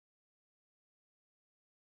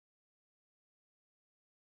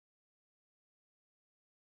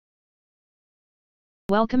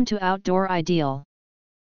Welcome to Outdoor Ideal.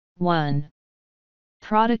 1.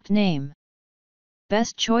 Product name.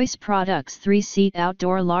 Best choice products: 3-seat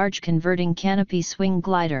outdoor large converting canopy swing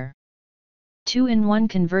glider. 2-in-1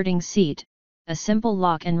 converting seat. A simple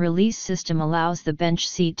lock and release system allows the bench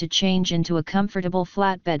seat to change into a comfortable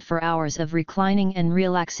flatbed for hours of reclining and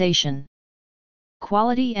relaxation.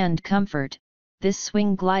 Quality and comfort. This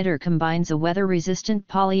swing glider combines a weather-resistant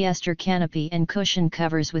polyester canopy and cushion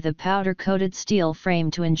covers with a powder-coated steel frame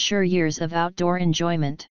to ensure years of outdoor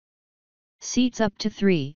enjoyment. Seats up to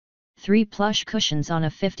 3 plush cushions on a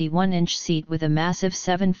 51-inch seat with a massive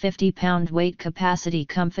 750-pound weight capacity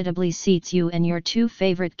comfortably seats you and your 2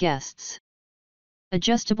 favorite guests.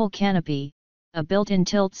 Adjustable canopy. A built-in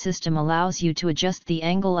tilt system allows you to adjust the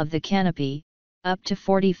angle of the canopy, up to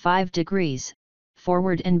 45 degrees,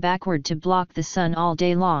 forward and backward to block the sun all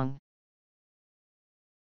day long.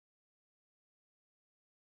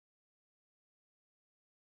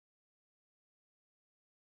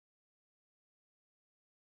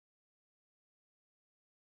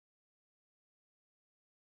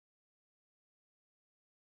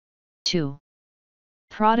 Two.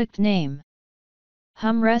 Product name.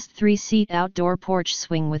 HOMREST 3-seat outdoor porch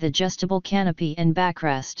swing with adjustable canopy and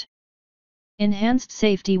backrest. Enhanced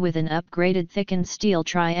safety with an upgraded thickened steel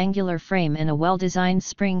triangular frame and a well-designed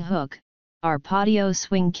spring hook, our Patio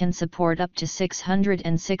swing can support up to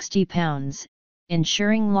 660 pounds,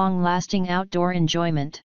 ensuring long-lasting outdoor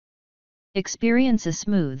enjoyment. Experience a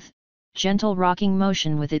smooth, gentle rocking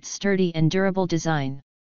motion with its sturdy and durable design.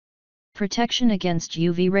 Protection against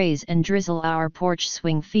UV rays and drizzle. Our porch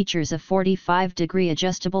swing features a 45-degree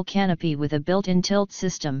adjustable canopy with a built-in tilt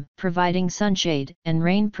system, providing sunshade and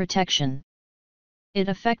rain protection. It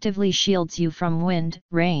effectively shields you from wind,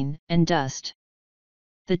 rain, and dust.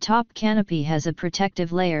 The top canopy has a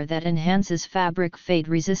protective layer that enhances fabric fade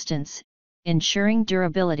resistance, ensuring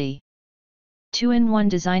durability. 2-in-1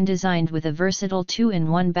 design. Designed with a versatile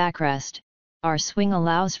 2-in-1 backrest, our swing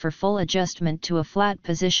allows for full adjustment to a flat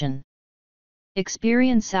position.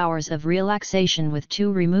 Experience hours of relaxation with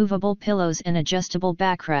 2 removable pillows and adjustable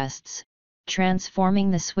backrests,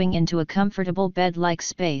 transforming the swing into a comfortable bed-like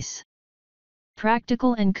space.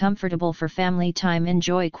 Practical and comfortable for family time.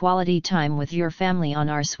 Enjoy quality time with your family on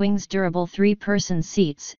our swing's durable 3-person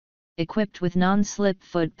seats, equipped with non-slip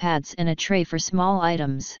foot pads and a tray for small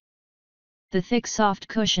items. The thick soft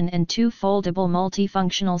cushion and 2 foldable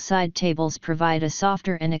multifunctional side tables provide a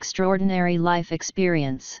softer and extraordinary life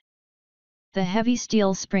experience. The heavy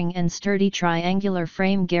steel spring and sturdy triangular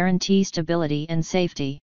frame guarantee stability and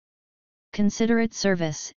safety. Considerate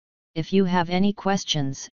service. If you have any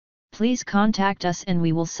questions, please contact us and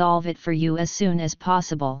we will solve it for you as soon as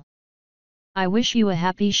possible. I wish you a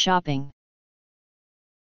happy shopping.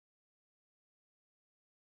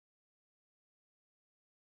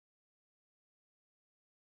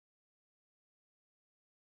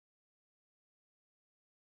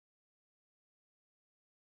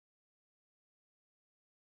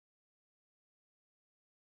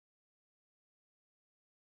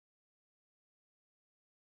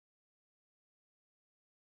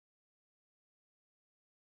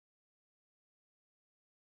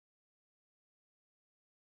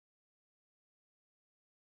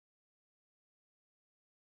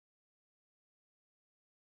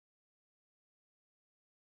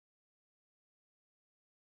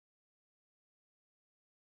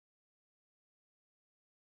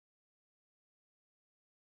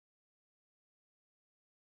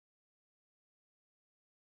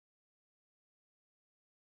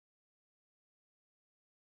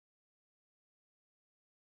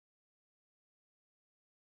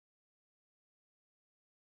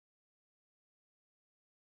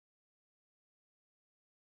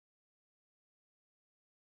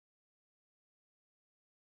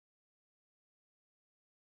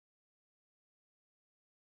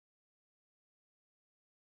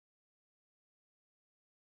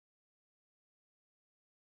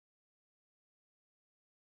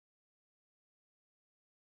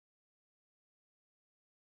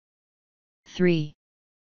 Three.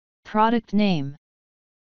 Product name.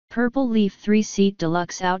 Purple Leaf 3-seat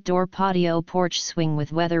Deluxe outdoor patio porch swing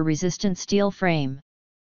with weather-resistant steel frame.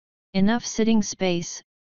 Enough sitting space.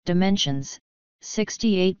 Dimensions: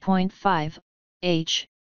 68.5 h,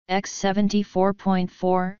 x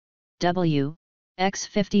 74.4 w, x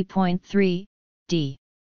 50.3 d.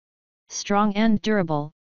 Strong and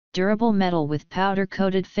durable. Durable metal with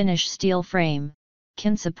powder-coated finish steel frame,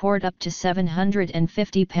 can support up to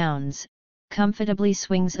 750 pounds, comfortably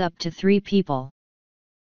swings up to 3 people.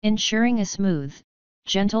 Ensuring a smooth,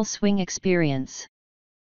 gentle swing experience.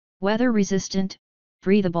 Weather resistant,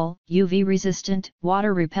 breathable, UV-resistant,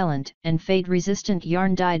 water-repellent, and fade-resistant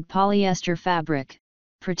yarn-dyed polyester fabric,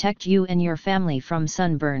 protect you and your family from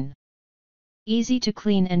sunburn. Easy to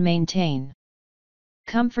clean and maintain.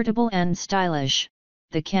 Comfortable and stylish,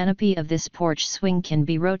 the canopy of this porch swing can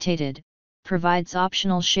be rotated, provides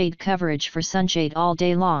optional shade coverage for sunshade all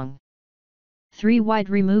day long. 3 wide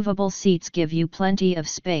removable seats give you plenty of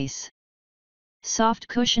space. Soft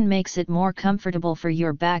cushion makes it more comfortable for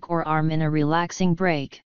your back or arm in a relaxing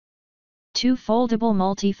break. 2 foldable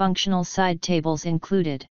multifunctional side tables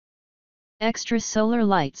included. Extra solar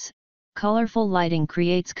lights, colorful lighting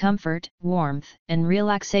creates comfort, warmth, and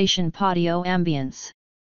relaxation patio ambience.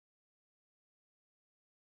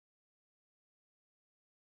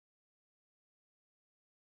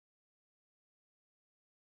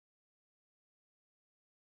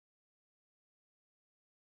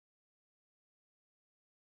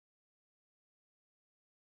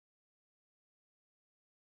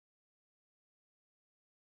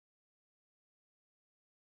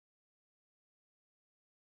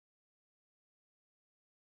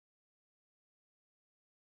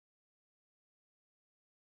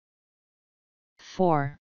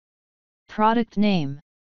 Four. Product name.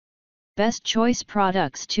 Best choice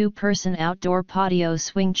products: 2-person outdoor patio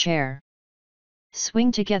swing chair.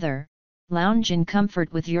 Swing together, lounge in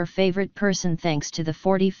comfort with your favorite person thanks to the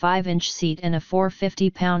 45-inch seat and a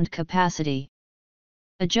 450-pound capacity.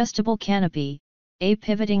 Adjustable canopy. A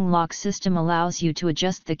pivoting lock system allows you to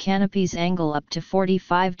adjust the canopy's angle up to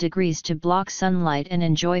 45 degrees to block sunlight and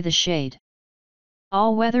enjoy the shade.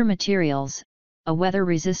 All-weather materials. A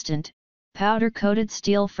weather-resistant, powder-coated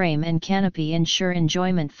steel frame and canopy ensure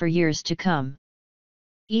enjoyment for years to come.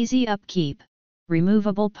 Easy upkeep.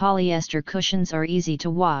 Removable polyester cushions are easy to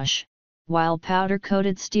wash, while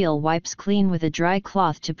powder-coated steel wipes clean with a dry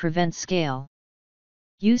cloth to prevent scale.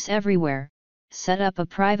 Use everywhere. Set up a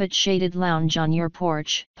private shaded lounge on your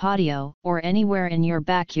porch, patio, or anywhere in your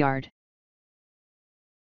backyard.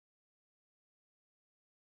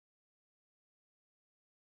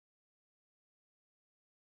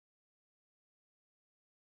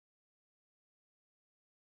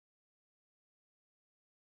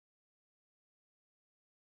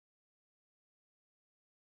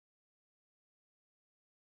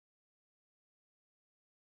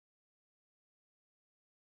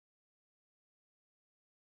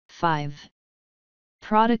 Five.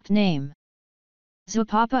 Product name.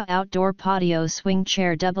 Zupapa Outdoor Patio Swing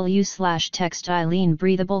Chair W/Textilene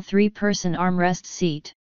Breathable 3-person armrest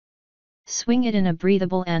seat. Swing it in a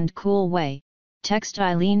breathable and cool way.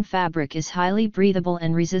 Textilene fabric is highly breathable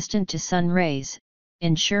and resistant to sun rays,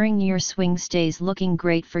 ensuring your swing stays looking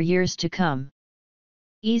great for years to come.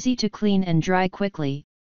 Easy to clean and dry quickly,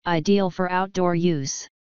 ideal for outdoor use.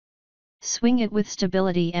 Swing it with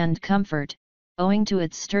stability and comfort, owing to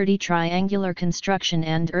its sturdy triangular construction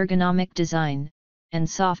and ergonomic design, and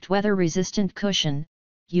soft weather-resistant cushion,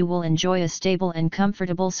 you will enjoy a stable and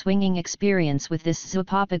comfortable swinging experience with this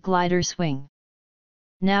Zupapa glider swing.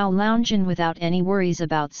 Now lounge in without any worries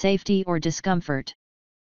about safety or discomfort.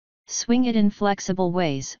 Swing it in flexible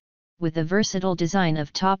ways, with the versatile design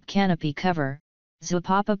of top canopy cover.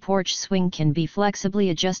 Zupapa porch swing can be flexibly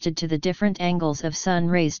adjusted to the different angles of sun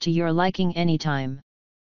rays to your liking anytime.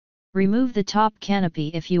 Remove the top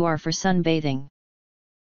canopy if you are for sunbathing.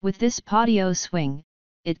 With this patio swing,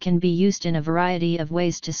 it can be used in a variety of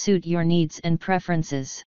ways to suit your needs and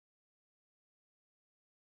preferences.